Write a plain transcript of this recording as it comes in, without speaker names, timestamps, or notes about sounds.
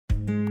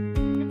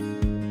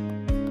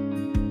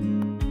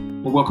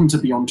Well, welcome to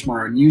Beyond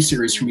Tomorrow, a new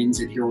series from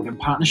NZ Herald in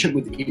partnership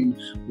with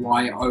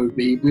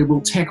MYOB, where we'll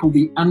tackle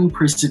the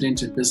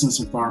unprecedented business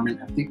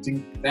environment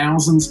affecting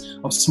thousands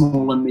of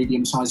small and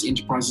medium-sized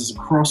enterprises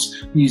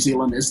across New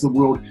Zealand as the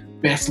world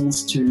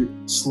battles to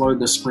slow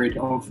the spread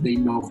of the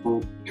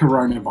novel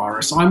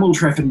coronavirus. I'm Will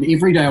Trafford, and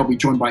every day I'll be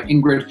joined by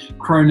Ingrid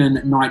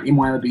Cronin-Knight,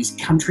 MYOB's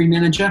country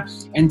manager,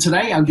 and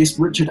today our guest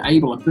Richard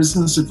Abel, a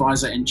business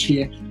advisor and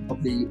chair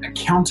of the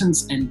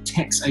Accountants and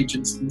Tax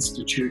Agents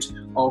Institute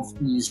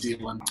of New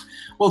Zealand.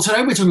 Well,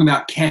 today we're talking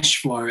about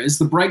cash flow. As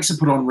the brakes are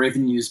put on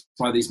revenues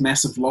by these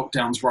massive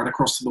lockdowns right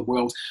across the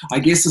world, I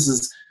guess this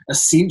is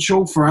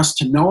essential for us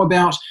to know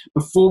about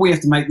before we have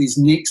to make these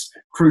next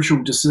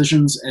crucial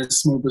decisions as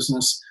small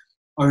business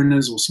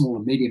owners or small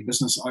and medium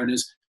business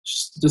owners,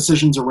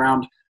 decisions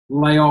around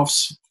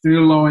layoffs,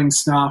 furloughing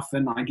staff,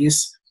 and I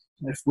guess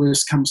if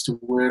worse comes to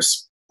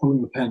worse,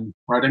 pulling the pin.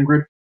 Right,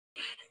 Ingrid?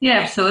 Yeah,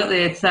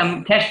 absolutely. It's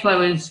cash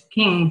flow is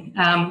king,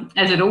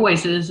 as it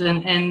always is,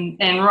 and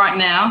right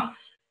now,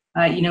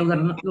 we've got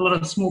a lot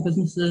of small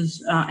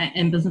businesses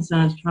and business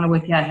owners trying to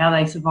work out how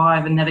they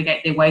survive and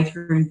navigate their way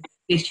through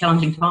these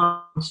challenging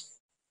times.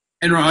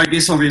 And I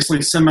guess obviously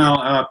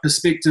similar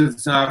perspective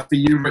for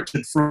you,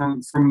 Richard,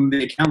 from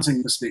the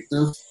accounting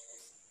perspective.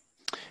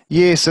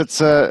 Yes, it's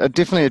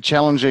definitely a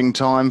challenging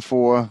time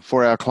for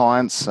our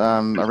clients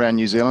around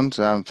New Zealand.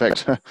 In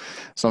fact,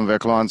 some of our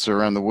clients are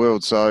around the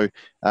world, so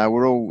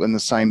we're all in the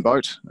same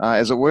boat,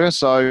 as it were.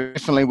 So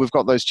definitely we've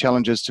got those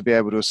challenges to be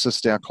able to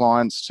assist our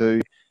clients to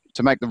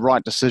make the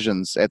right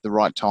decisions at the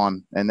right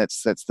time, and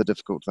that's the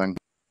difficult thing.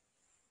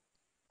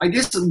 I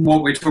guess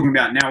what we're talking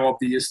about now,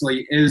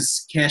 obviously,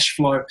 is cash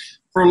flow.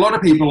 For a lot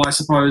of people, I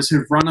suppose,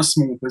 who've run a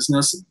small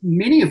business,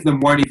 many of them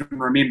won't even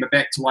remember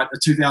back to like the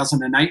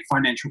 2008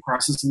 financial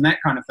crisis and that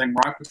kind of thing,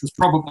 right? Which was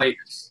probably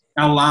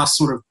our last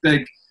sort of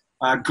big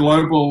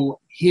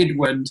global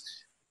headwind.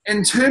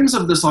 In terms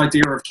of this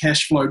idea of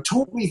cash flow,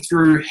 talk me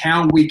through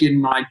how we get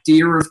an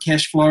idea of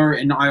cash flow.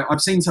 And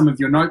I've seen some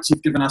of your notes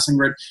you've given us,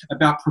 Ingrid,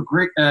 about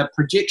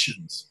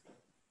projections.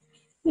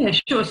 Yeah,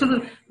 sure. So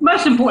the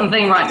most important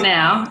thing right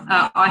now,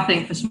 I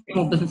think, for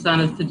small business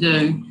owners to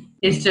do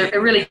is to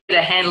really get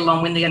a handle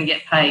on when they're going to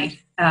get paid,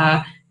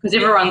 because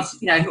everyone's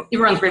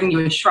revenue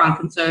is shrunk,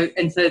 and so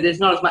there's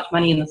not as much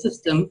money in the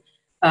system,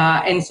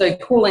 and so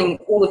calling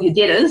all of your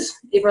debtors,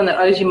 everyone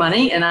that owes you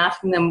money, and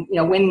asking them,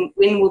 when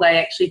will they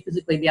actually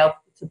physically be able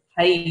to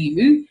pay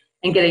you,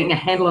 and getting a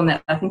handle on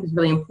that, I think, is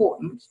really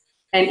important.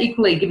 And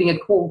equally, giving a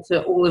call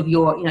to all of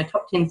your,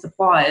 top 10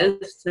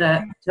 suppliers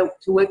to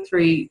work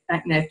through,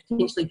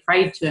 potentially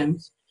trade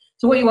terms.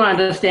 So what you want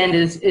to understand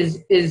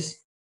is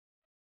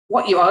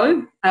what you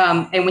owe,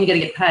 and when you're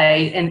going to get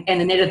paid, and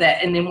the net of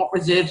that, and then what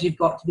reserves you've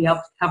got to be able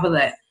to cover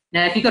that.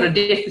 Now, if you've got a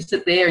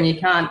deficit there and you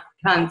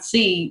can't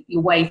see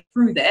your way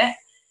through that,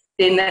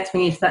 then that's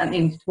when you start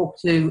needing to talk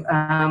to,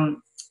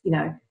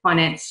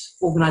 finance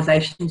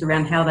organisations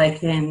around how they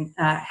can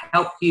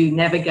help you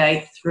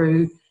navigate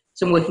through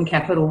some working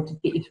capital to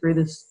get you through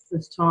this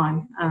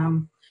time.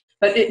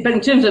 But in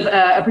terms of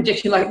a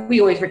projection, like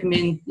we always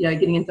recommend,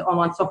 getting into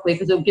online software,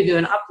 because it'll give you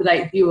an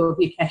up-to-date view of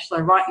your cash flow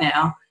right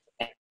now,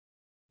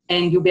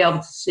 and you'll be able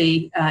to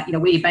see,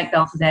 where your bank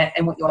balance is at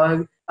and what you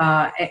owe,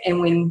 and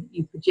when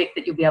you project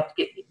that you'll be able to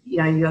get,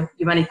 your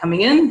money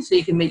coming in, so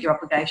you can meet your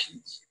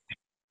obligations.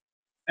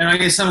 And I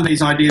guess some of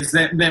these ideas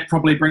that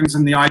probably brings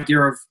in the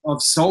idea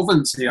of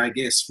solvency, I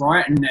guess,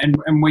 right?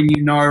 And when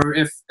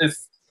if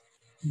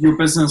your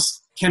business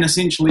can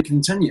essentially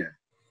continue.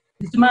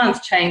 The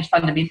demand's changed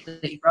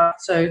fundamentally, right?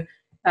 So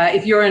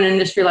if you're in an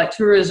industry like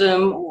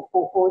tourism or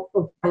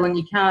and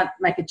you can't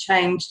make a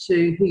change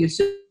to who you're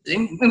serving,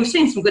 and we've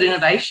seen some good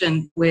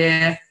innovation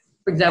where,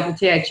 for example,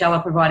 THL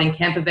are providing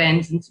camper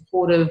vans in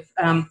support of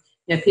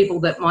people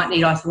that might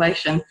need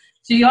isolation.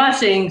 So you are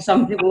seeing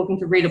some people looking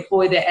to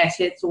redeploy their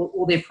assets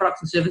or their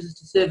products and services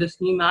to service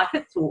new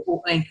markets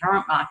or in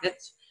current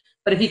markets.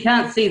 But if you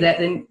can't see that,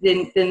 then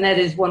that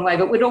is one way.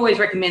 But we'd always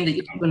recommend that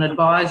you talk to an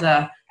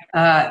advisor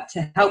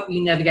to help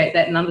you navigate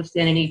that and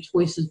understand any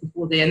choices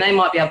before there. And they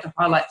might be able to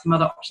highlight some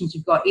other options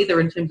you've got, either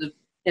in terms of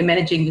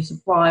managing your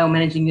supply or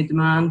managing your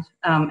demand,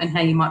 and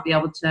how you might be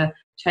able to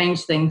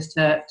change things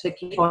to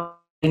keep on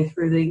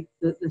through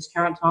this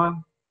current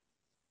time.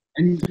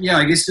 And yeah,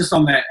 I guess just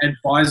on that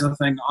advisor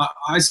thing,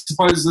 I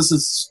suppose this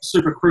is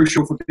super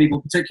crucial for people,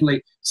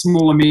 particularly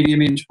small and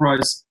medium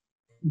enterprise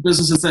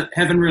businesses that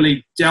haven't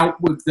really dealt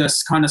with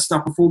this kind of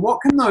stuff before. What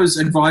can those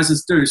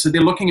advisors do? So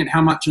they're looking at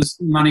how much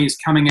money is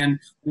coming in,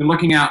 they're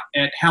looking at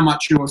how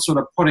much you're sort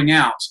of putting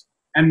out,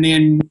 and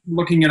then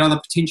looking at other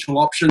potential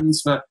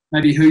options for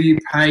maybe who you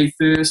pay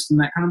first and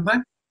that kind of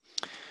thing?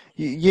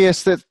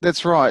 Yes,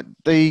 that's right.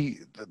 The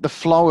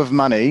flow of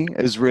money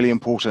is really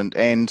important,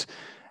 and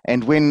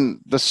when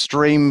the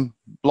stream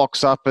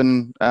blocks up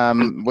and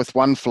with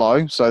one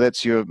flow, so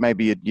that's your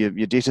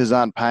debtors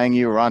aren't paying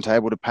you or aren't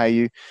able to pay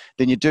you,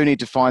 then you do need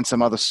to find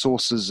some other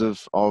sources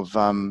of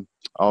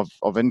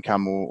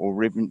income or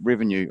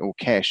revenue or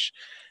cash,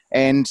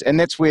 and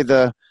that's where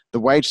the the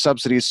wage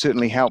subsidy has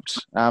certainly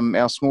helped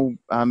our small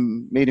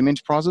medium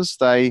enterprises.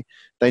 They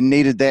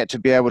needed that to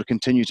be able to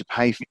continue to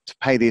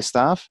pay their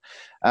staff,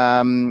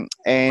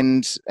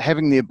 and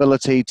having the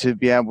ability to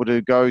be able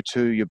to go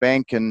to your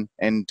bank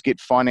and get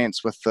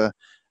finance with the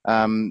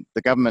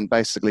government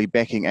basically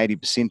backing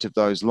 80% of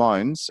those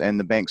loans and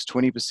the bank's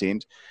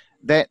 20%.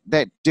 That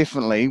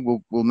definitely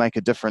will make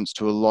a difference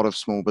to a lot of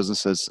small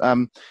businesses.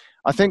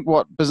 I think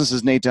what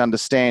businesses need to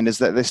understand is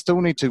that they still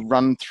need to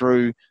run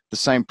through the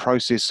same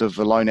process of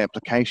a loan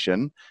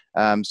application.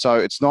 So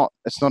it's not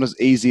as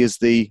easy as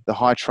the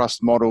high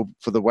trust model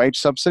for the wage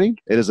subsidy.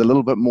 It is a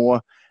little bit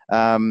more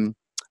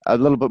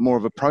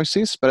of a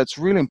process, but it's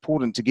really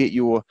important to get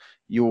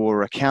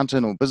your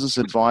accountant or business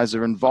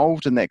advisor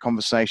involved in that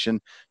conversation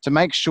to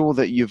make sure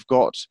that you've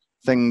got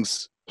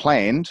things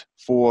planned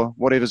for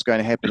whatever's going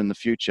to happen in the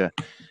future.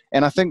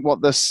 And I think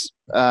what this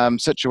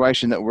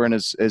situation that we're in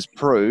is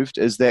proved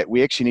is that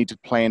we actually need to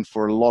plan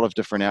for a lot of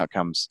different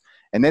outcomes.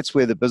 And that's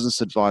where the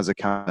business advisor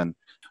comes in.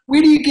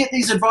 Where do you get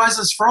these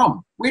advisors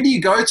from? Where do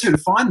you go to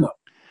find them?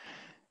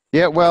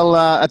 Yeah, well,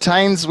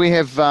 Attains, we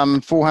have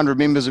 400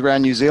 members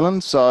around New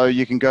Zealand, so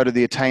you can go to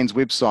the Attains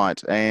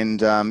website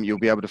and you'll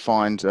be able to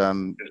find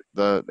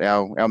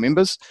our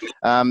members.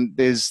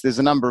 There's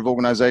a number of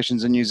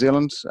organisations in New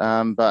Zealand,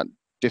 but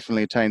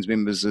definitely Attains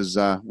members is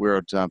where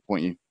I'd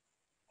point you.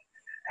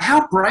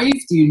 How brave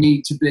do you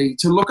need to be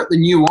to look at the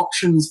new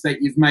options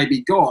that you've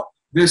maybe got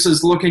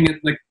versus looking at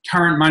the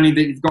current money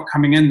that you've got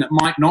coming in that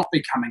might not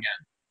be coming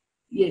in?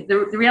 Yeah,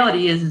 the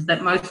reality is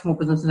that most small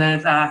business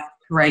owners are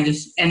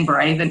courageous and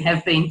brave and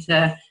have been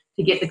to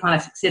get the kind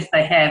of success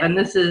they have. And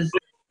this is,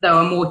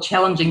 though, a more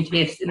challenging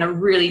test in a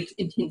really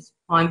intense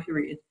time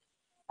period.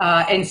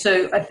 And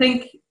so I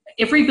think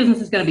every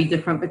business is going to be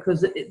different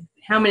because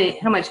how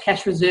much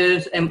cash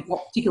reserves and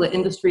what particular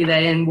industry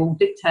they're in will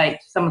dictate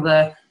some of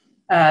the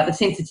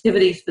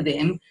sensitivities for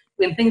them.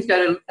 When things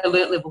go to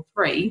alert level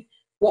 3,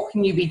 what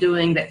can you be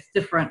doing that's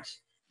different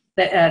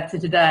to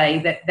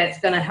today that's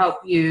going to help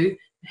you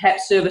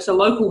perhaps service a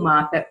local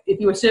market? If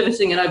you were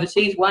servicing an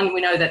overseas one,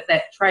 we know that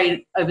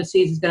trade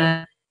overseas is going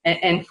to,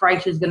 and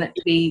freight is going to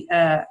be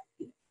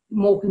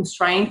more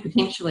constrained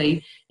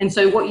potentially. And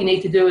so what you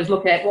need to do is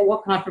look at, well,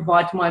 what can I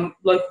provide to my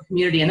local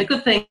community? And the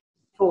good thing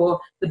for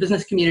the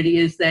business community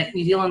is that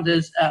New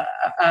Zealanders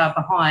are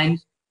behind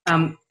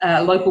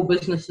local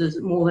businesses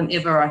more than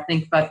ever, I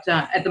think, but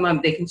at the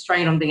moment they're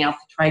constrained on being able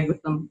to trade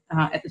with them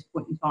at this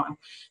point in time.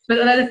 So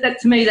that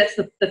to me, that's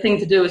the thing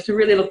to do, is to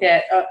really look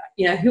at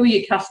who are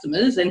your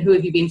customers and who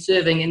have you been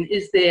serving, and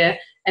is there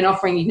an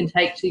offering you can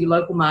take to your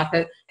local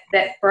market.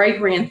 That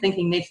bravery and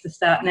thinking needs to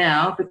start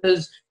now,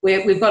 because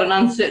we've got an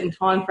uncertain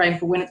time frame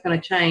for when it's going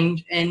to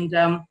change, and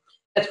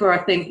that's where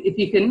I think if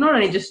you can not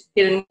only just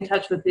get in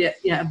touch with a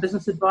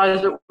business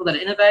advisor or that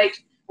innovate,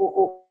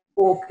 or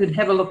could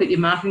have a look at your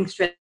marketing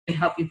strategy and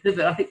help you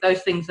pivot. I think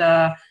those things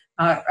are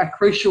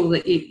crucial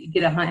that you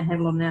get a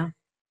handle on now.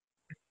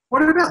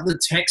 What about the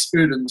tax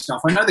burden and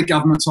stuff? I know the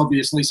government's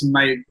obviously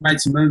made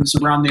some moves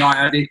around the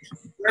IRD.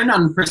 We're in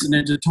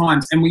unprecedented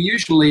times, and we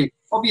usually,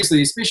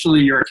 obviously,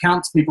 especially your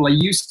accounts people, are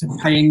used to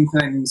paying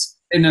things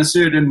in a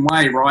certain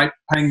way, right?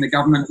 Paying the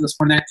government at this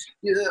point.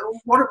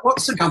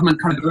 What's the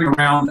government kind of doing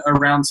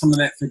around some of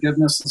that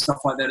forgiveness and stuff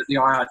like that at the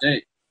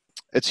IRD?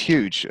 It's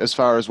huge as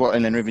far as what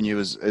Inland Revenue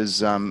is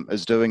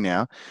doing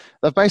now.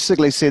 They've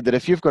basically said that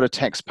if you've got a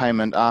tax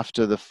payment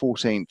after the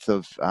 14th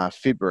of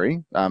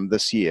February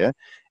this year,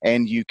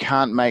 and you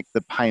can't make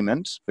the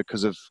payment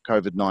because of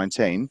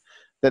COVID-19,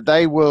 that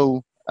they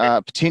will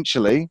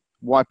potentially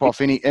wipe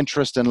off any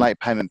interest and late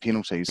payment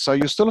penalties. So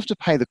you'll still have to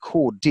pay the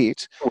core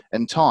debt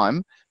in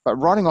time, but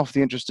writing off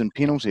the interest and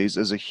penalties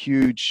is a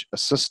huge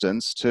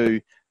assistance to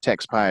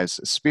taxpayers,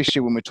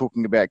 especially when we're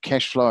talking about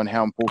cash flow and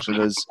how important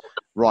it is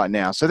right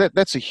now. So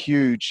that's a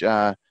huge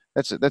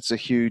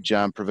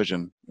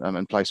provision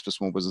in place for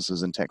small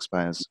businesses and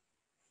taxpayers.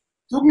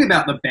 Talking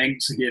about the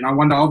banks again, I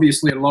wonder.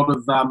 Obviously, a lot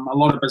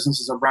of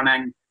businesses are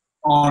running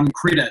on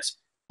credit.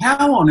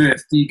 How on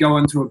earth do you go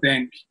into a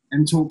bank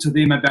and talk to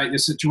them about your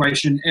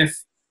situation if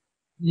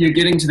you're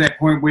getting to that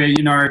point where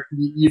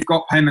you've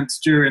got payments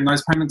due and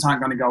those payments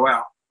aren't going to go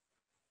out?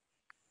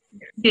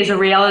 There's a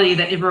reality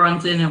that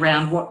everyone's in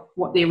around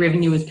what their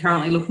revenue is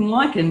currently looking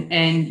like,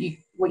 and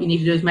what you need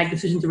to do is make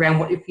decisions around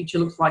what your future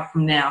looks like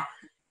from now.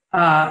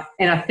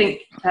 And I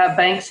think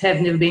banks have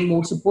never been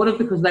more supportive,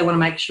 because they want to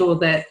make sure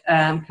that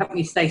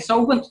companies stay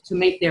solvent to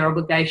meet their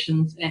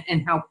obligations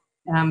and help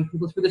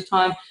people through this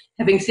time.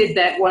 Having said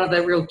that, one of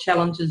the real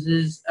challenges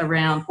is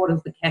around what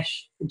is the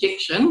cash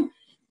projection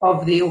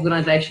of the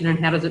organisation and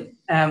how does it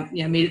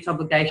meet its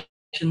obligations.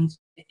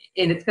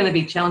 And it's going to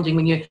be challenging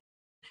when you're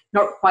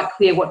not quite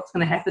clear what's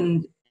going to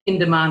happen in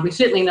demand. We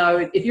certainly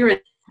know if you're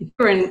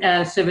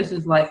in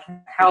services like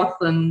health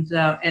and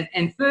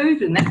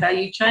food and that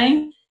value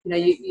chain,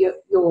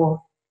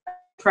 you're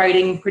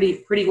trading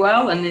pretty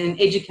well. And in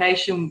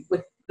education,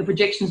 with the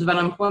projections of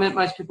unemployment,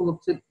 most people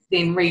look to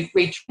then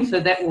retrain,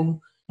 so that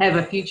will have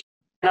a future.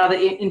 In other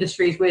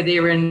industries where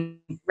they're in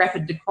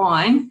rapid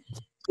decline,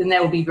 then that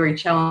will be very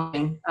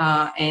challenging.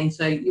 And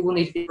so you will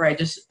need to be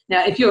courageous.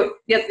 Now,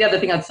 the other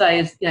thing I'd say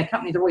is,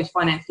 companies are always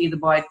financed either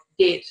by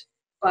debt,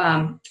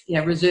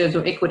 reserves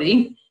or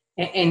equity.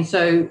 And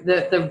so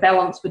the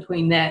balance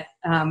between that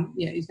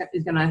is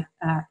going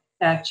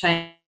to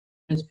change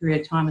in this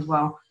period of time as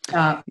well.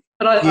 But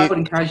I would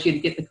encourage you to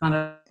get the kind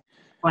of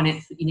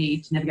finance that you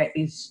need to navigate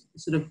these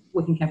sort of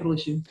working capital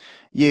issues.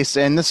 Yes,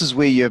 and this is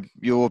where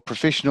your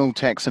professional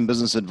tax and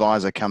business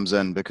advisor comes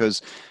in,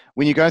 because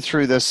when you go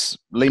through this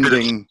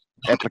lending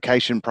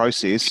application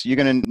process, you're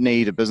going to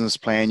need a business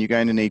plan, you're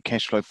going to need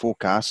cash flow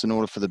forecasts in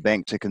order for the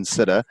bank to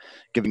consider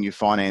giving you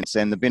finance.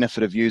 And the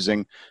benefit of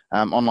using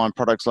online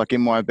products like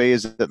MYOB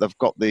is that they've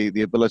got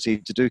the ability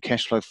to do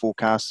cash flow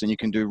forecasts, and you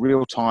can do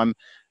real-time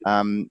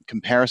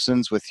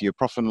comparisons with your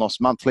profit and loss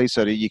monthly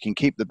so that you can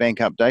keep the bank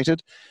updated.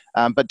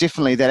 But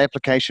definitely that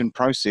application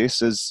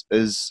process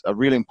is a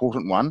really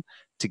important one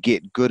to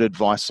get good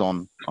advice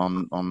on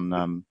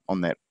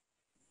that.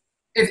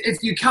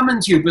 If you come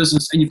into your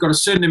business and you've got a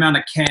certain amount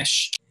of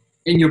cash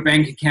in your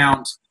bank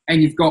account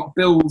and you've got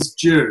bills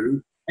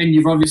due and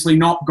you've obviously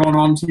not gone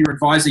on to your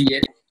advisor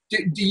yet,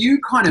 do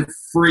you kind of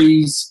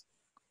freeze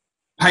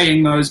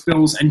paying those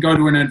bills and go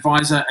to an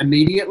advisor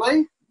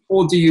immediately?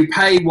 Or do you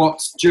pay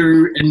what's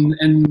due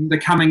in the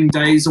coming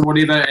days or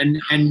whatever and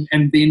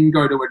then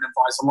go to an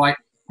advisor? Like,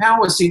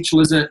 how essential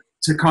is it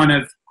to kind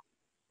of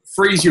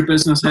freeze your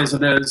business as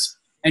it is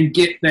and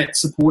get that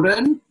support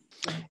in?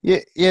 Yeah,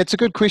 it's a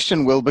good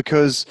question, Will,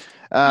 because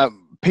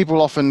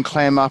people often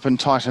clam up and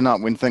tighten up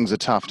when things are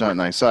tough, don't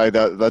they? So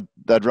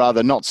they'd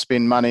rather not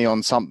spend money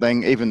on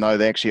something, even though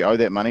they actually owe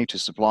that money to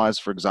suppliers,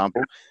 for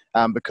example,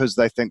 because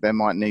they think they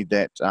might need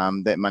that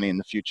money in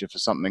the future for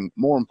something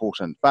more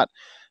important. But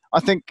I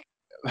think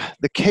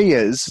the key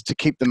is to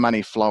keep the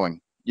money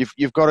flowing.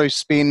 You've got to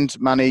spend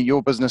money.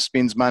 Your business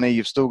spends money.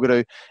 You've still got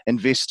to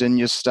invest in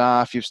your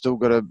staff. You've still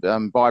got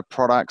to buy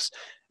products.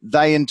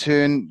 They, in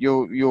turn,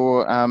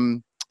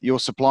 your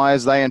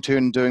suppliers, they in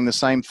turn doing the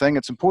same thing.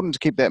 It's important to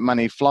keep that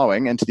money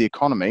flowing into the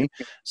economy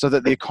so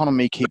that the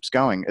economy keeps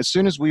going. As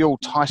soon as we all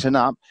tighten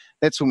up,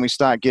 that's when we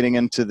start getting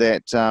into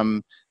that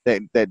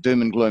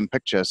doom and gloom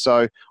picture.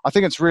 So I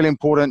think it's really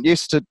important,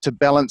 yes, to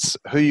balance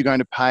who you're going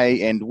to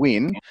pay and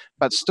when,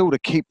 but still to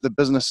keep the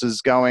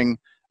businesses going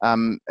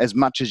as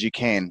much as you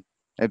can.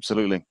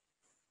 Absolutely.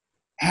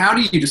 How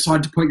do you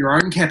decide to put your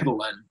own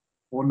capital in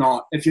or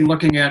not? If you're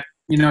looking at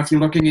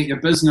your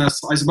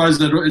business, I suppose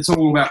that it's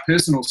all about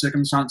personal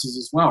circumstances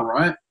as well,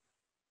 right?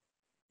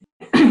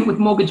 With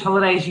mortgage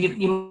holidays,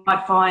 you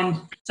might find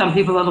some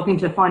people are looking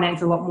to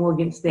finance a lot more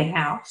against their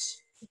house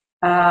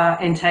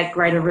and take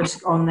greater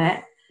risk on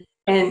that.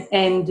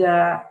 And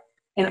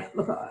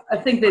look, I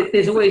think that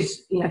there's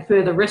always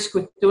further risk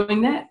with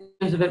doing that in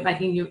terms of it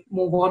making you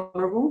more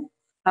vulnerable.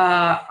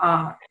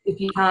 If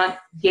you can't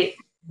get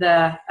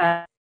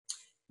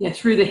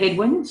through the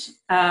headwinds.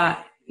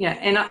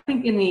 And I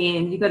think in the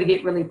end, you've got to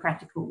get really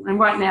practical. And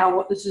right now,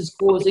 what this is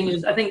causing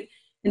is, I think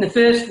in the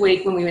first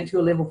week when we went to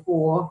a level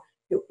 4,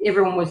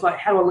 everyone was like,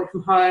 how do I work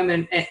from home?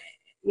 And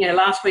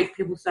last week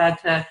people started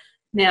to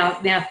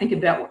now think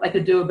about what they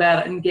could do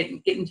about it and get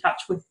in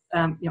touch with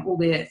all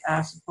their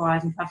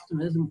suppliers and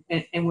customers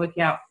and work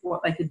out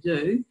what they could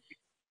do.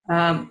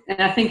 And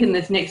I think in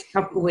this next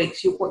couple of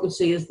weeks, what you'll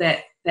see is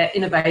that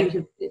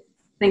innovative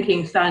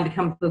thinking starting to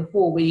come to the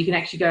fore, where you can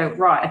actually go,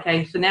 right,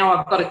 okay, so now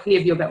I've got a clear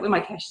view about where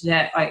my cash is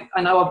at.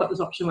 I know I've got this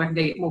option where I can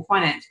get more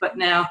finance, but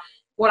now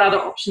what other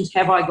options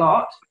have I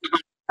got?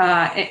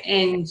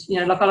 And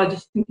I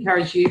just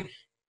encourage you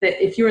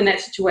that if you're in that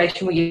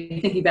situation where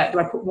you're thinking about, do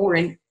I put more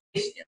in?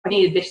 I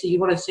need investor, you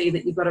want to see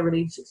that you've got a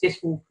really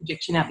successful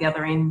projection out the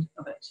other end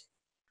of it.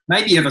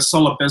 Maybe you have a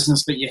solid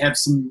business, but you have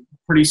some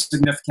pretty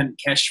significant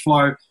cash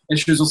flow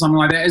issues or something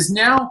like that. Is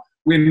now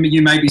when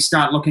you maybe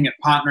start looking at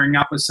partnering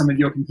up with some of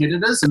your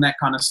competitors and that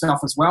kind of stuff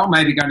as well,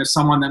 maybe going to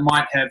someone that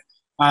might have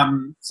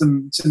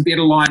some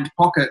better lined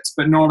pockets,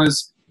 but not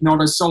as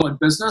solid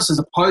business, as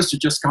opposed to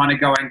just kind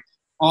of going,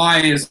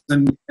 I as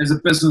a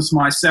business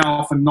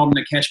myself and not in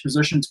a cash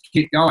position to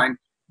keep going.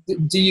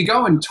 Do you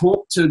go and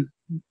talk to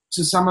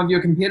some of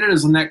your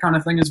competitors and that kind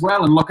of thing as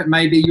well, and look at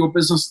maybe your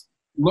business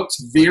looks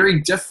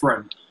very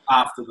different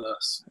after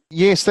this?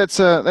 Yes, that's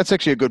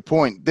actually a good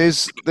point. There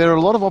are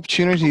a lot of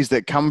opportunities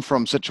that come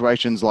from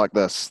situations like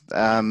this,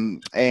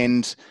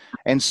 and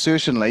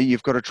certainly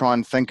you've got to try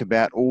and think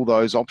about all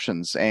those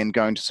options, and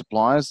going to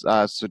suppliers,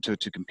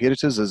 to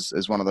competitors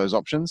is one of those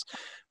options,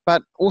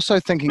 but also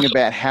thinking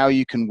about how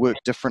you can work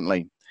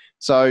differently.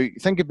 So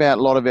think about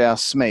a lot of our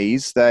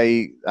SMEs.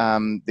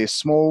 They're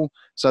small,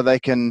 so they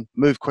can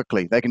move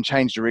quickly. They can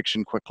change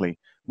direction quickly.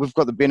 We've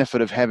got the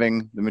benefit of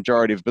having the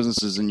majority of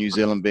businesses in New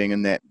Zealand being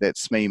in that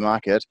SME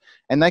market,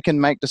 and they can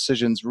make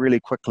decisions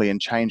really quickly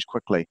and change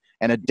quickly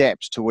and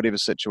adapt to whatever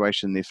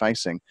situation they're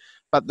facing.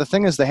 But the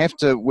thing is, they have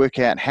to work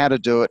out how to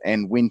do it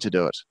and when to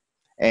do it.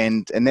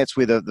 And that's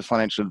where the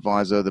financial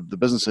advisor, the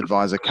business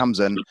advisor comes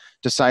in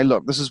to say,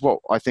 look, this is what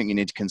I think you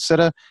need to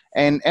consider.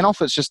 And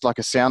often it's just like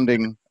a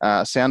sounding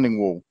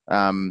wall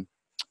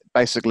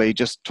basically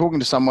just talking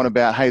to someone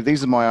about, hey,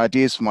 these are my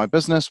ideas for my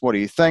business. What do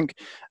you think?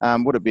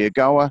 Would it be a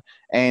goer?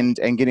 And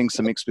getting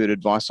some expert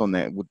advice on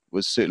that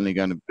was certainly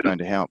going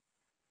to help.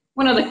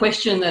 One other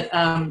question that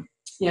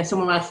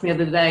someone asked me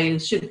the other day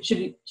is, should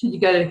you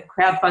go to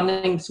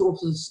crowdfunding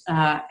sources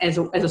as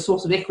a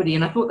source of equity?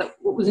 And I thought that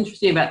what was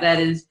interesting about that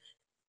is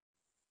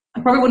I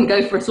probably wouldn't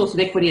go for a source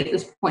of equity at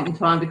this point in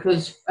time,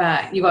 because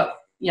you've got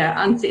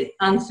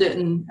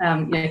uncertain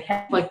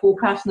cash flow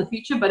forecasts in the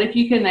future. But if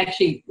you can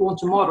actually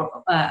launch a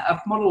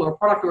model or a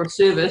product or a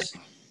service,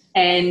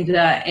 and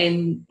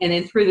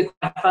then through the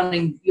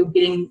crowdfunding you're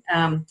getting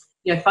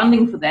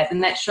funding for that,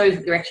 and that shows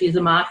that there actually is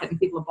a market and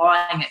people are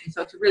buying it. And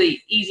so it's a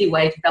really easy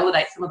way to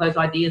validate some of those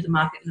ideas and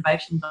market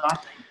innovations, I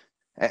think.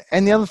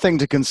 And the other thing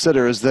to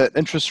consider is that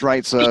interest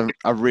rates are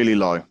really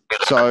low.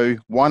 So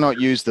why not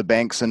use the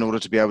banks in order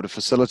to be able to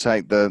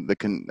facilitate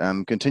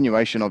the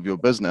continuation of your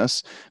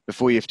business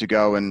before you have to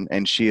go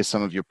and share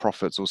some of your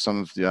profits or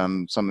some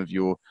of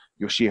your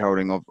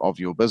shareholding of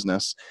your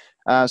business.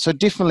 So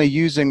definitely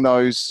using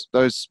those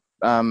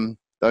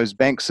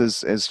banks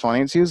as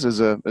financiers is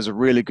a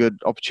really good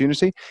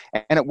opportunity,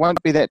 and it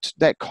won't be that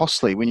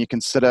costly when you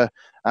consider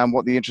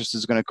what the interest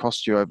is going to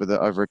cost you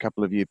over a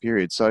couple of year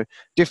period. So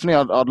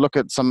definitely I'd look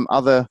at some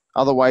other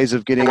ways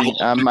of getting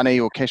money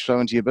or cash flow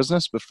into your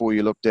business before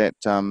you looked at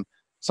some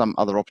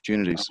other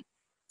opportunities.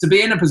 To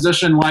be in a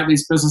position like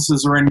these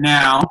businesses are in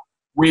now,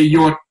 where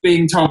you're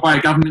being told by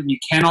a government you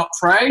cannot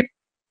trade,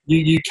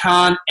 you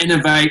can't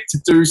innovate to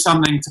do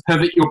something to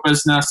pivot your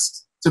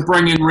business, to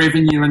bring in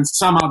revenue in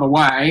some other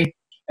way,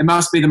 it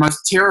must be the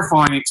most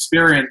terrifying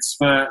experience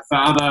for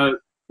other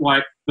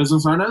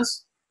business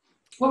owners.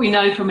 What we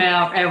know from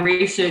our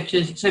research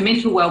is, so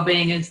mental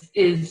well-being is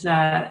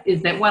that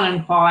 1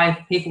 in 5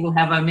 people will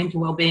have a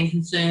mental well-being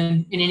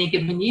concern in any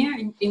given year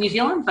in New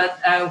Zealand. But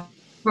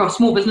for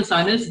small business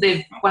owners,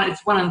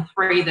 it's 1 in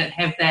 3 that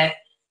have that.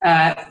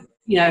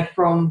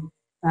 From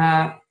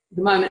the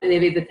moment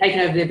they've either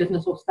taken over their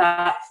business or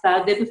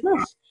started their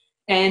business,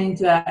 and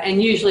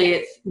usually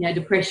it's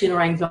depression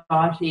or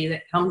anxiety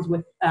that comes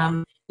with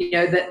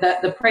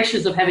the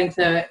pressures of having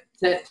to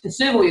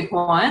serve all your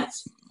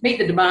clients, meet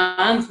the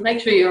demands, make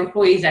sure your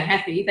employees are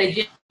happy.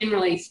 They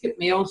generally skip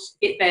meals,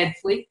 get bad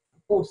sleep,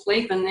 poor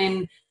sleep, and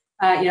then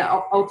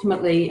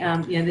ultimately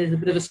there's a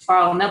bit of a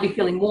spiral, and they'll be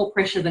feeling more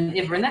pressure than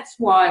ever. And that's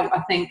why I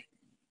think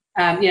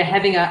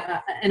having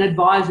an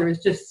advisor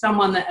is just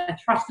someone, a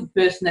trusted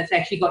person that's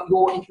actually got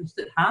your interest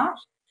at heart.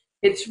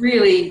 It's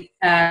really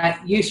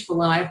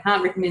useful, and I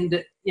can't recommend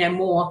it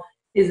more.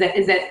 Is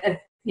that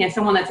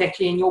someone that's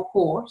actually in your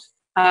court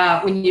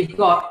when you've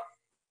got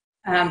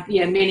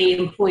many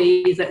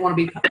employees that want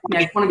to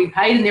be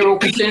paid, and they're all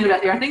concerned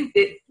about their. I think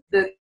that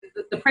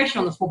the pressure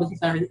on the small business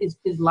owner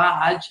is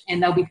large,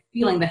 and they'll be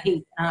feeling the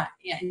heat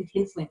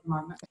intensely at the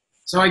moment.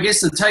 So I guess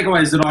the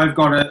takeaways that I've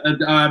got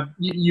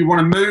you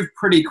want to move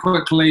pretty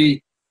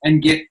quickly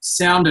and get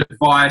sound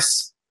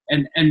advice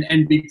and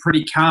be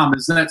pretty calm.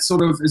 Is that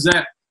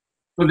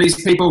for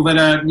these people that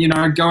are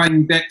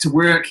going back to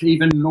work,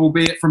 even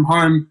albeit from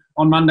home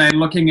on Monday, and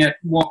looking at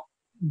what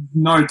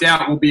no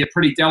doubt will be a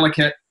pretty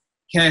delicate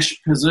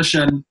cash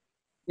position?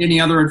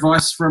 Any other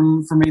advice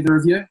from either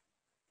of you?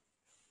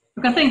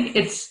 Look, I think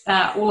it's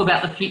all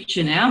about the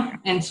future now,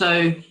 and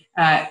so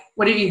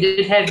whatever you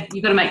did have,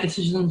 you've got to make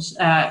decisions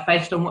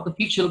based on what the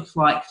future looks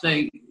like.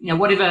 So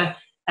whatever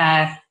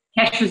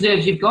cash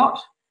reserves you've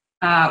got,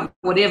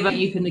 whatever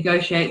you can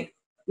negotiate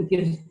with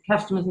your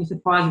customers and your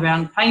suppliers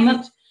around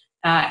payment,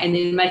 and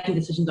then making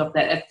decisions off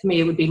that. To me,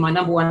 it would be my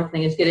number one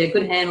thing, is get a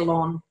good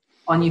handle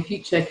on your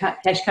future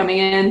cash coming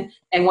in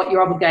and what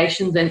your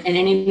obligations and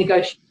any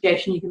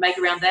negotiation you can make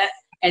around that.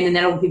 And then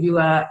that'll give you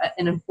an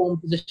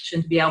informed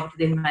position to be able to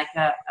then make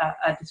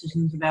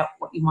decisions about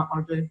what you might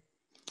want to do.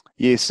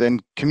 Yes,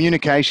 and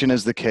communication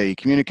is the key.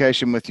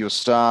 Communication with your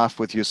staff,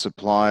 with your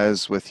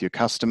suppliers, with your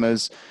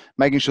customers,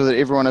 making sure that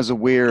everyone is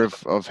aware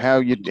of how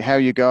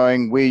you're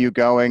going, where you're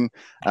going,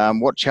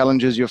 what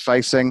challenges you're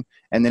facing,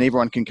 and then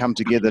everyone can come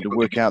together to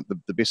work out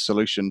the best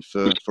solution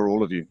for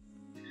all of you.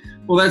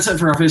 Well, that's it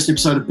for our first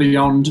episode of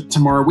Beyond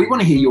Tomorrow. We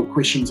want to hear your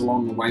questions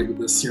along the way with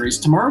this series.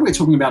 Tomorrow we're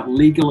talking about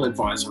legal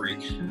advisory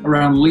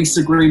around lease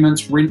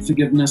agreements, rent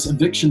forgiveness,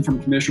 eviction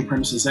from commercial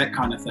premises, that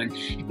kind of thing.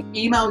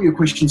 Email your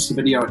questions to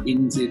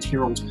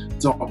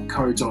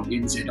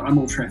video@nzherald.co.nz. I'm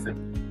Will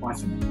Trafford. Bye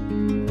for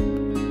now.